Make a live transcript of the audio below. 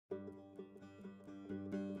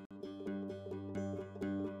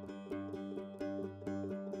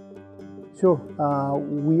Sure.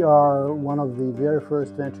 We are one of the very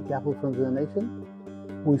first venture capital firms in the nation.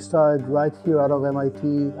 We started right here out of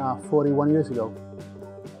MIT 41 years ago.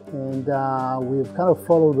 And we've kind of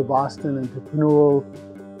followed the Boston entrepreneurial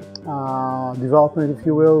development, if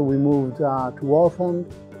you will. We moved to Waltham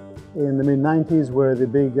in the mid-90s, where the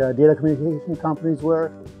big data communication companies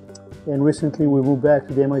were. And recently we moved back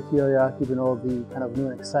to the MIT area, given all the kind of new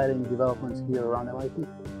and exciting developments here around MIT.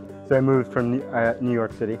 So I moved from New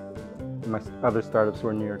York City. My other startups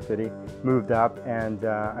were in New York City. Moved up and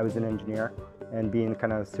I was an engineer. And being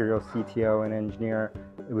kind of a serial CTO and engineer,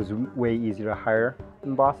 it was way easier to hire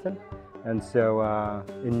in Boston. And so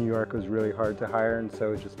in New York it was really hard to hire, and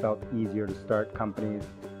so it just felt easier to start companies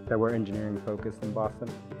that were engineering focused in Boston.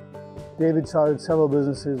 David started several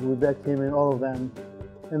businesses. We backed him in all of them.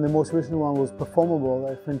 And the most recent one was Performable,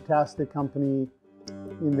 a fantastic company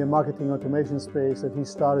in the marketing automation space that he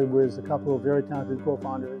started with a couple of very talented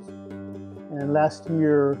co-founders. And last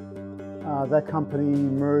year, that company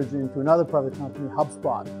merged into another private company,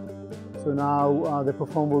 HubSpot. So now the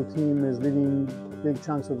Performable team is leading big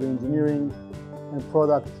chunks of the engineering and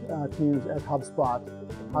product teams at HubSpot.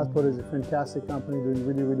 HubSpot is a fantastic company doing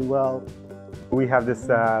really, really well. We have this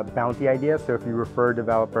bounty idea, so if you refer a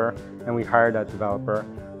developer and we hire that developer,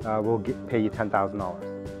 we'll pay you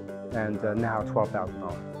 $10,000 and now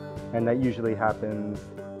 $12,000. And that usually happens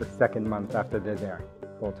the second month after they're there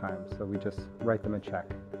full time. So we just write them a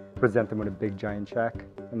check, present them with a big giant check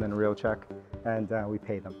and then a real check, and we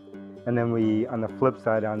pay them. And then we, on the flip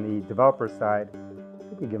side, on the developer side, I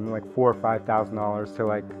think we give them like $4,000 or $5,000 to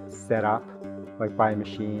like set up, like buy a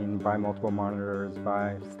machine, buy multiple monitors,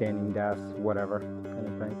 buy standing desks, whatever kind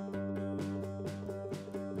of thing.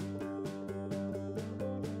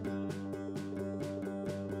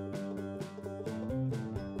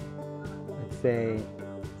 I'd say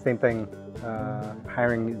same thing.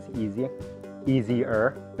 Hiring is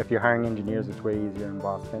easier. If you're hiring engineers, it's way easier in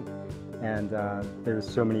Boston. And there's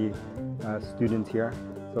so many students here,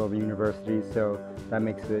 so the universities, so that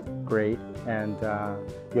makes it great. And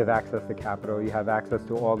you have access to capital, you have access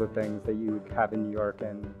to all the things that you have in New York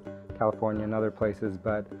and California and other places,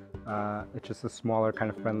 but it's just a smaller, kind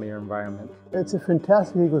of friendlier environment. It's a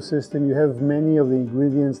fantastic ecosystem. You have many of the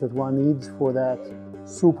ingredients that one needs for that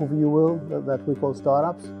soup, if you will, that we call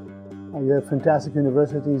startups. You have fantastic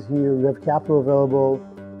universities here, you have capital available,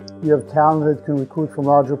 you have talent that can recruit from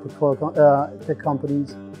larger portfolio tech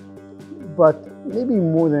companies. But maybe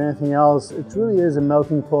more than anything else, it really is a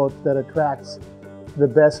melting pot that attracts the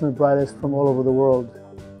best and the brightest from all over the world.